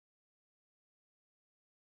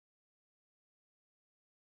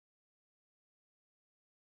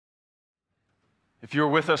If you're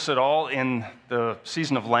with us at all in the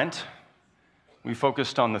season of Lent, we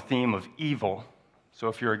focused on the theme of evil. So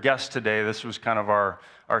if you're a guest today, this was kind of our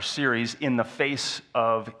series, In the Face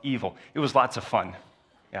of Evil. It was lots of fun.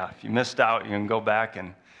 Yeah, if you missed out, you can go back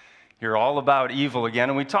and hear all about evil again.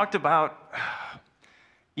 And we talked about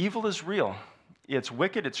evil is real. It's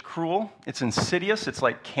wicked, it's cruel, it's insidious, it's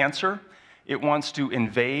like cancer. It wants to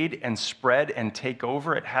invade and spread and take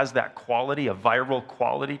over. It has that quality, a viral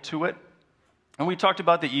quality to it. And we talked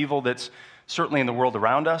about the evil that's certainly in the world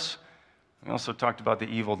around us. We also talked about the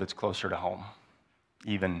evil that's closer to home,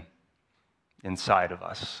 even inside of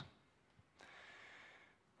us.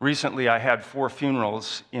 Recently, I had 4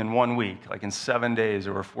 funerals in 1 week. Like in 7 days,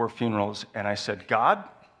 there were 4 funerals. And I said, God,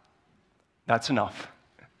 that's enough.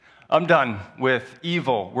 I'm done with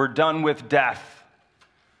evil. We're done with death.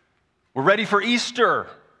 We're ready for Easter.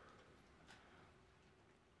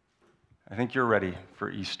 I think you're ready for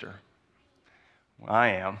Easter. I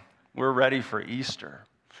am. We're ready for Easter.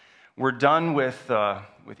 We're done with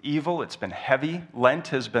evil. It's been heavy. Lent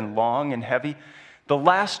has been long and heavy. The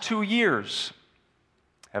last 2 years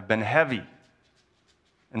have been heavy.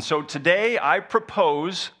 And so today I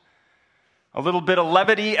propose a little bit of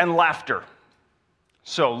levity and laughter.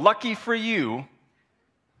 So lucky for you,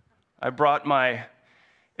 I brought my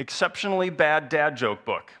exceptionally bad dad joke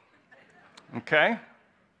book. Okay?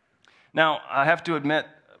 Now, I have to admit,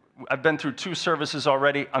 I've been through 2 services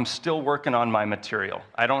already. I'm still working on my material.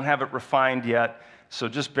 I don't have it refined yet, so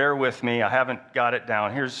just bear with me. I haven't got it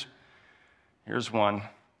down. Here's one.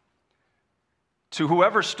 To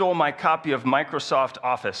whoever stole my copy of Microsoft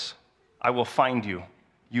Office, I will find you.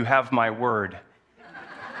 You have my word.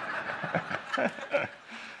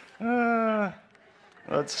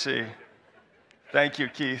 Let's see. Thank you,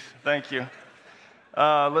 Keith. Thank you.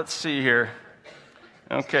 Let's see here.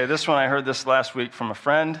 Okay, this one, I heard this last week from a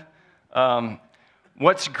friend.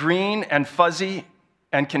 What's green and fuzzy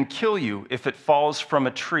and can kill you if it falls from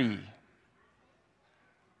a tree?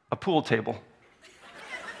 A pool table.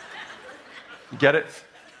 You get it?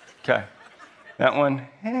 Okay. That one,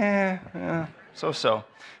 so-so.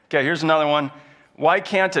 Okay, here's another one. Why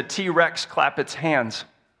can't a T-Rex clap its hands?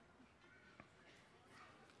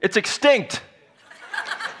 It's extinct.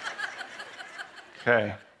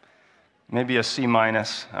 Okay. Maybe a C-. All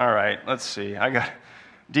right, let's see. I got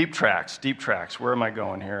deep tracks. Where am I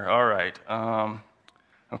going here? All right.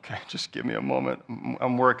 Okay, just give me a moment.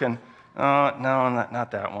 I'm working. No,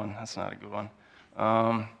 not that one. That's not a good one.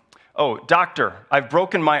 Oh, doctor, I've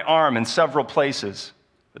broken my arm in several places.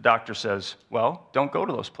 The doctor says, well, don't go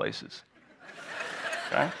to those places.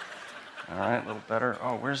 Okay. All right, a little better.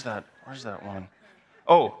 Oh, where's that one?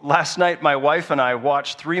 Oh, last night my wife and I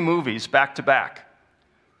watched 3 movies back to back.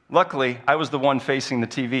 Luckily, I was the one facing the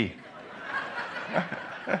TV.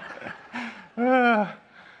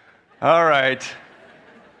 All right.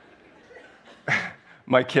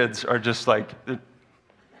 My kids are just like,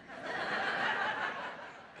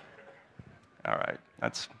 all right,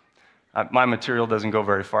 my material doesn't go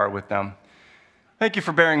very far with them. Thank you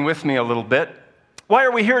for bearing with me a little bit. Why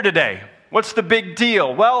are we here today? What's the big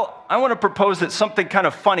deal? Well, I want to propose that something kind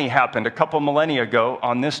of funny happened a couple millennia ago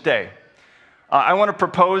on this day. I want to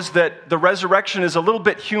propose that the resurrection is a little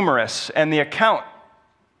bit humorous, and the account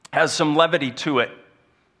has some levity to it,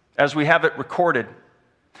 as we have it recorded.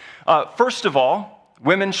 First of all,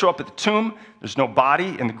 women show up at the tomb. There's no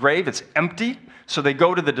body in the grave. It's empty. So they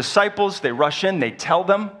go to the disciples. They rush in. They tell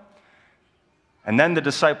them. And then the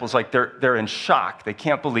disciples, like they're in shock. They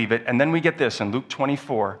can't believe it. And then we get this in Luke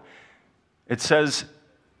 24. It says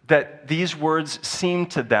that these words seem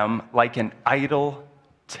to them like an idle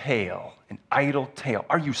tale. An idle tale.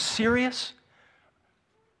 Are you serious?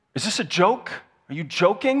 Is this a joke? Are you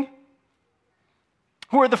joking?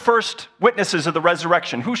 Who are the first witnesses of the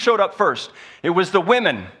resurrection? Who showed up first? It was the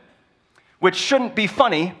women, which shouldn't be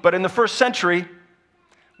funny, but in the first century,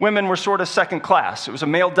 women were sort of second class. It was a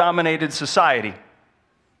male-dominated society.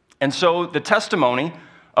 And so the testimony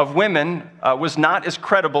of women was not as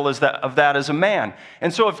credible as that as a man.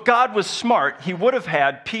 And so if God was smart, he would have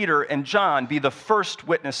had Peter and John be the first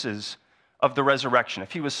witnesses of the resurrection,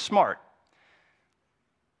 if he was smart.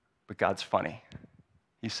 But God's funny.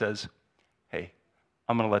 He says, hey,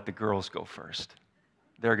 I'm going to let the girls go first.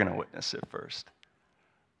 They're going to witness it first.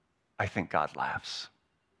 I think God laughs.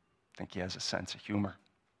 I think he has a sense of humor.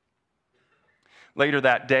 Later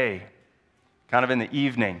that day, kind of in the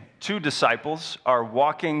evening, 2 disciples are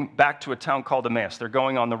walking back to a town called Emmaus. They're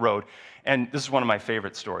going on the road. And this is one of my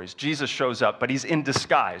favorite stories. Jesus shows up, but he's in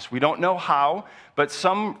disguise. We don't know how, but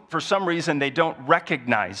for some reason they don't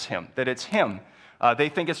recognize him, that it's him. They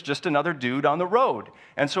think it's just another dude on the road.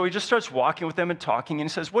 And so he just starts walking with them and talking, and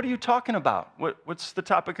he says, "What are you talking about? What's the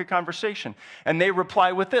topic of conversation?" And they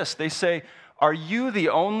reply with this. They say, "Are you the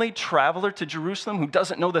only traveler to Jerusalem who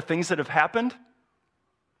doesn't know the things that have happened?"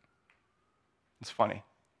 It's funny.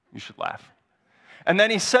 You should laugh. And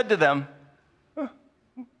then he said to them,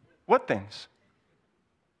 "What things?"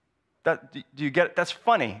 Do you get it? That's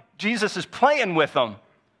funny. Jesus is playing with them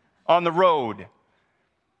on the road.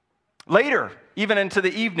 Later, even into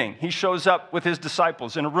the evening, he shows up with his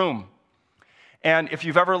disciples in a room. And if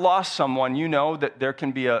you've ever lost someone, you know that there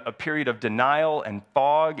can be a period of denial and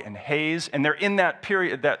fog and haze, and they're in that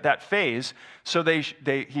period, that phase. So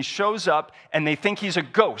he shows up, and they think he's a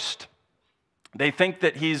ghost. They think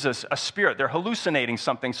that he's a spirit. They're hallucinating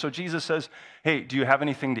something. So Jesus says, "Hey, do you have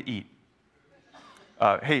anything to eat?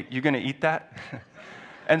 Hey, you going to eat that?"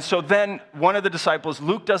 And so then one of the disciples,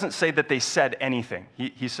 Luke doesn't say that they said anything.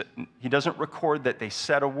 He doesn't record that they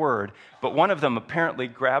said a word, but one of them apparently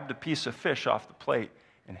grabbed a piece of fish off the plate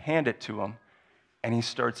and handed it to him, and he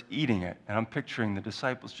starts eating it. And I'm picturing the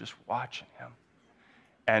disciples just watching him.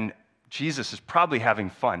 And Jesus is probably having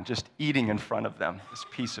fun just eating in front of them this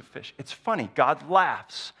piece of fish. It's funny. God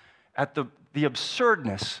laughs at the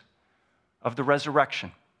absurdness of the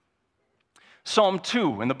resurrection. Psalm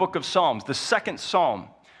 2 in the book of Psalms, the second psalm,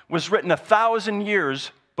 was written 1,000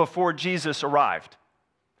 years before Jesus arrived.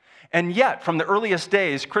 And yet, from the earliest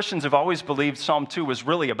days, Christians have always believed Psalm 2 was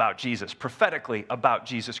really about Jesus, prophetically about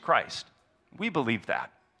Jesus Christ. We believe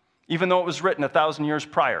that, even though it was written 1,000 years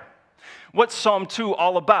prior. What's Psalm 2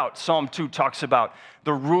 all about? Psalm 2 talks about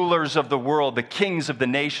the rulers of the world, the kings of the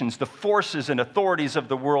nations, the forces and authorities of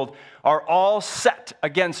the world are all set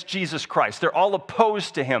against Jesus Christ. They're all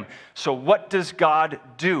opposed to him. So what does God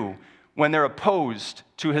do when they're opposed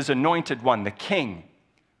to his anointed one, the king?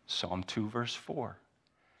 Psalm 2, verse 4.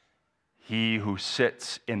 He who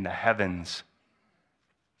sits in the heavens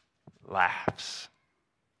laughs.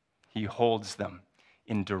 He holds them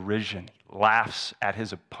in derision. He laughs at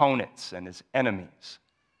his opponents and his enemies.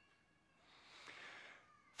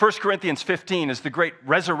 1 Corinthians 15 is the great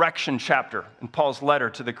resurrection chapter in Paul's letter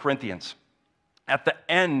to the Corinthians. At the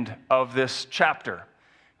end of this chapter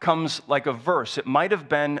comes like a verse. It might have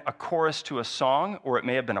been a chorus to a song, or it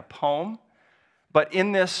may have been a poem. But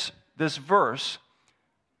in this verse,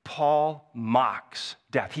 Paul mocks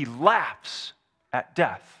death. He laughs at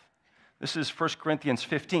death. This is 1 Corinthians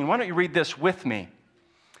 15. Why don't you read this with me?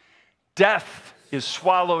 Death is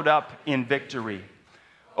swallowed up in victory.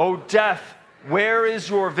 O death, where is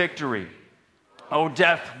your victory? O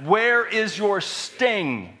death, where is your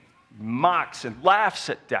sting? He mocks and laughs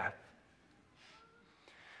at death.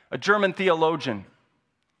 A German theologian,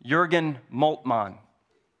 Jürgen Moltmann.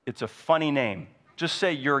 It's a funny name. Just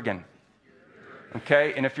say Jürgen.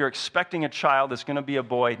 Okay? And if you're expecting a child that's going to be a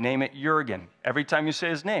boy, name it Jürgen. Every time you say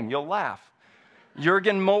his name, you'll laugh.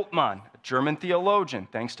 Jürgen Moltmann, a German theologian.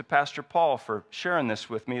 Thanks to Pastor Paul for sharing this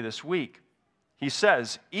with me this week. He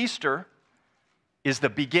says, Easter is the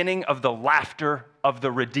beginning of the laughter of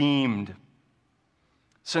the redeemed.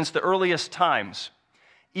 Since the earliest times,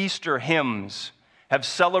 Easter hymns have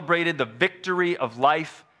celebrated the victory of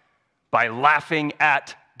life by laughing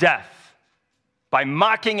at death, by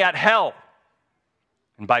mocking at hell,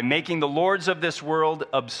 and by making the lords of this world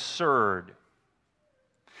absurd.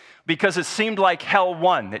 Because it seemed like hell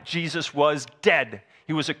won, that Jesus was dead.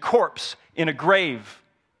 He was a corpse in a grave.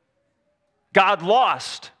 God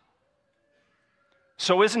lost.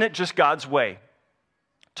 So isn't it just God's way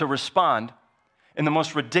to respond in the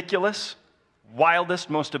most ridiculous, wildest,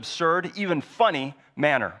 most absurd, even funny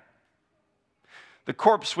manner? The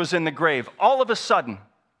corpse was in the grave. All of a sudden,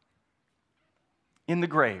 in the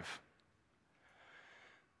grave,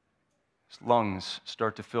 his lungs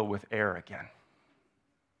start to fill with air again,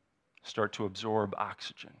 start to absorb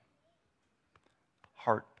oxygen.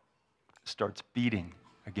 Heart starts beating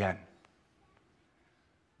again,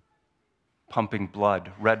 pumping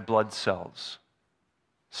blood, red blood cells,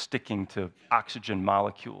 sticking to oxygen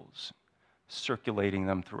molecules, circulating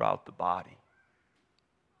them throughout the body.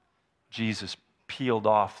 Jesus peeled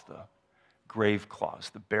off the grave cloths,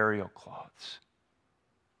 the burial cloths.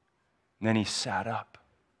 And then he sat up.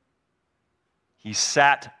 He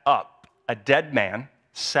sat up. A dead man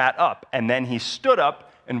sat up. And then he stood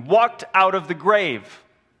up and walked out of the grave,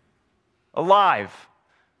 alive.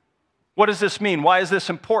 What does this mean? Why is this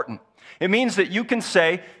important? It means that you can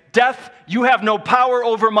say, death, you have no power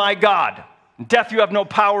over my God. Death, you have no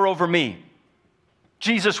power over me.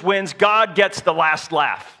 Jesus wins. God gets the last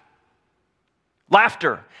laugh.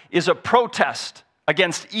 Laughter is a protest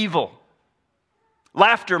against evil.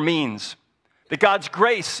 Laughter means that God's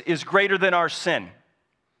grace is greater than our sin.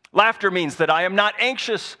 Laughter means that I am not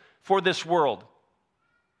anxious for this world.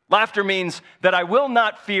 Laughter means that I will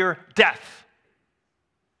not fear death.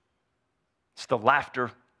 It's the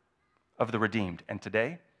laughter of the redeemed. And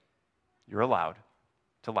today, you're allowed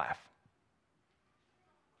to laugh.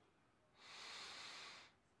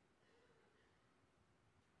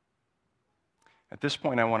 At this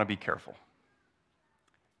point, I want to be careful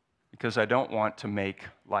because I don't want to make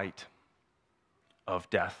light of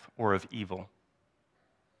death or of evil.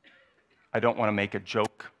 I don't want to make a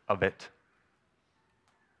joke of it.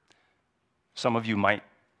 Some of you might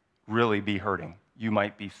really be hurting. You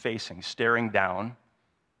might be staring down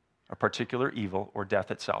a particular evil or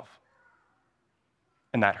death itself.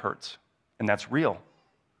 And that hurts. And that's real.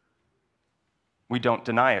 We don't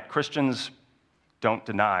deny it. Christians don't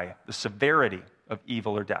deny the severity of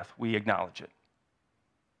evil or death. We acknowledge it.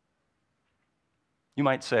 You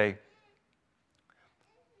might say,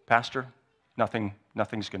 Pastor,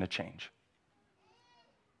 nothing's going to change.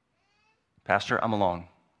 Pastor, I'm alone.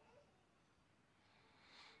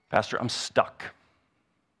 Pastor, I'm stuck.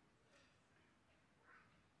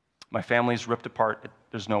 My family's ripped apart.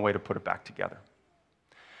 There's no way to put it back together.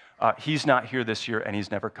 He's not here this year, and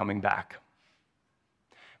he's never coming back.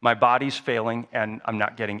 My body's failing, and I'm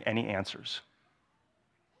not getting any answers.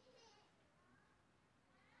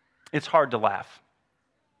 It's hard to laugh,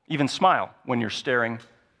 even smile, when you're staring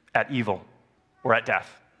at evil or at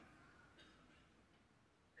death.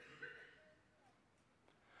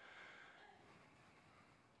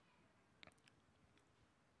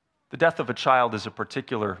 The death of a child is a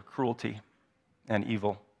particular cruelty and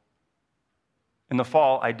evil. In the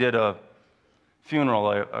fall, I did a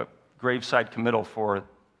funeral, a graveside committal for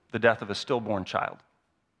the death of a stillborn child.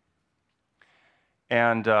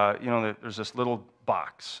 And, there's this little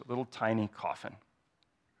box, a little tiny coffin.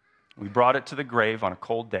 We brought it to the grave on a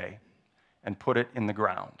cold day and put it in the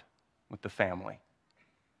ground with the family.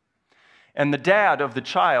 And the dad of the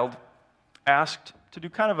child asked to do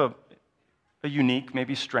kind of a unique,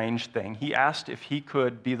 maybe strange thing. He asked if he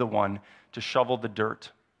could be the one to shovel the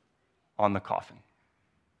dirt on the coffin.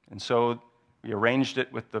 And so we arranged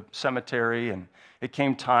it with the cemetery, and it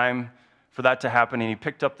came time for that to happen, and he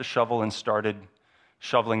picked up the shovel and started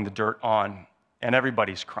shoveling the dirt on, and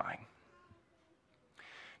everybody's crying.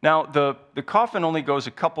 Now, the coffin only goes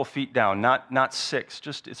a couple feet down, not 6,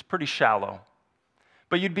 it's pretty shallow.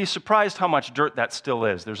 But you'd be surprised how much dirt that still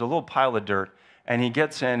is. There's a little pile of dirt, and he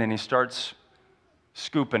gets in and he starts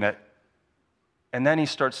scooping it, and then he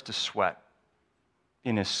starts to sweat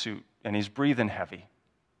in his suit, and he's breathing heavy,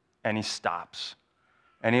 and he stops,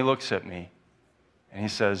 and he looks at me, and he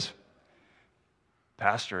says,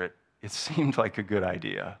 Pastor, it seemed like a good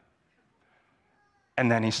idea. And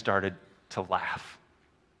then he started to laugh.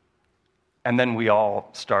 And then we all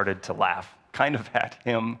started to laugh, kind of at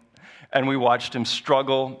him, and we watched him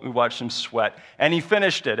struggle, we watched him sweat, and he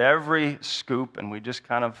finished it, every scoop, and we just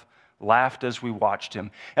kind of laughed as we watched him.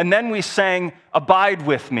 And then we sang, Abide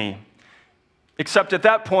with Me. Except at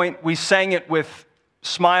that point, we sang it with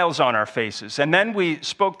smiles on our faces. And then we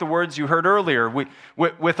spoke the words you heard earlier.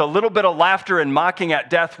 With a little bit of laughter and mocking at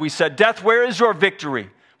death, we said, Death, where is your victory?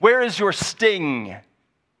 Where is your sting?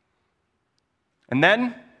 And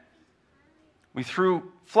then we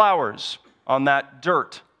threw flowers on that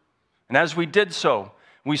dirt. And as we did so,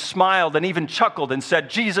 we smiled and even chuckled and said,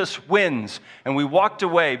 Jesus wins. And we walked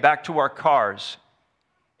away back to our cars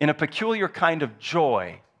in a peculiar kind of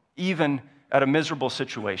joy, even at a miserable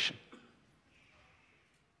situation.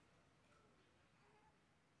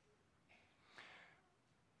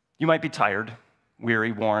 You might be tired,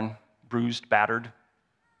 weary, worn, bruised, battered.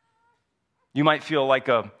 You might feel like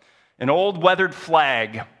an old weathered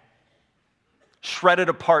flag shredded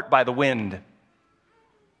apart by the wind.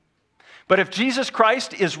 But if Jesus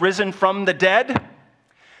Christ is risen from the dead,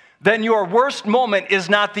 then your worst moment is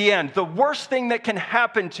not the end. The worst thing that can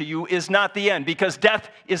happen to you is not the end, because death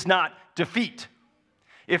is not defeat.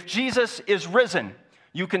 If Jesus is risen,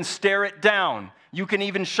 you can stare it down. You can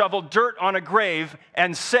even shovel dirt on a grave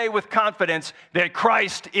and say with confidence that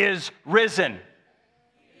Christ is risen.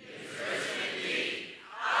 He is risen indeed.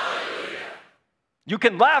 Hallelujah. You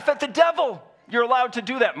can laugh at the devil. You're allowed to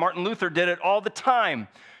do that. Martin Luther did it all the time.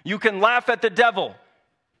 You can laugh at the devil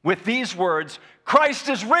with these words, Christ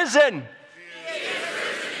is risen. He is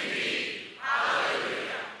risen indeed. Hallelujah.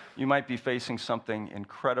 You might be facing something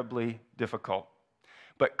incredibly difficult,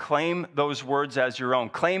 but claim those words as your own.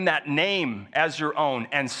 Claim that name as your own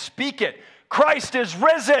and speak it. Christ is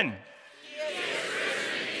risen. He is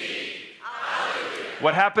risen indeed. Hallelujah.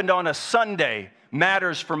 What happened on a Sunday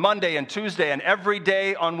matters for Monday and Tuesday and every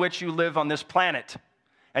day on which you live on this planet.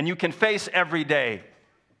 And you can face every day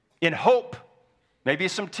in hope, maybe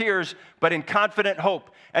some tears, but in confident hope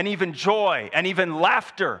and even joy and even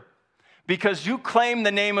laughter because you claim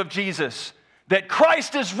the name of Jesus, that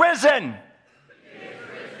Christ is risen. He is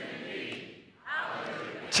risen indeed.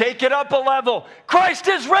 Hallelujah. Take it up a level. Christ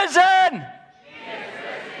is risen. He is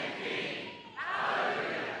risen indeed.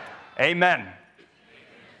 Hallelujah. Amen.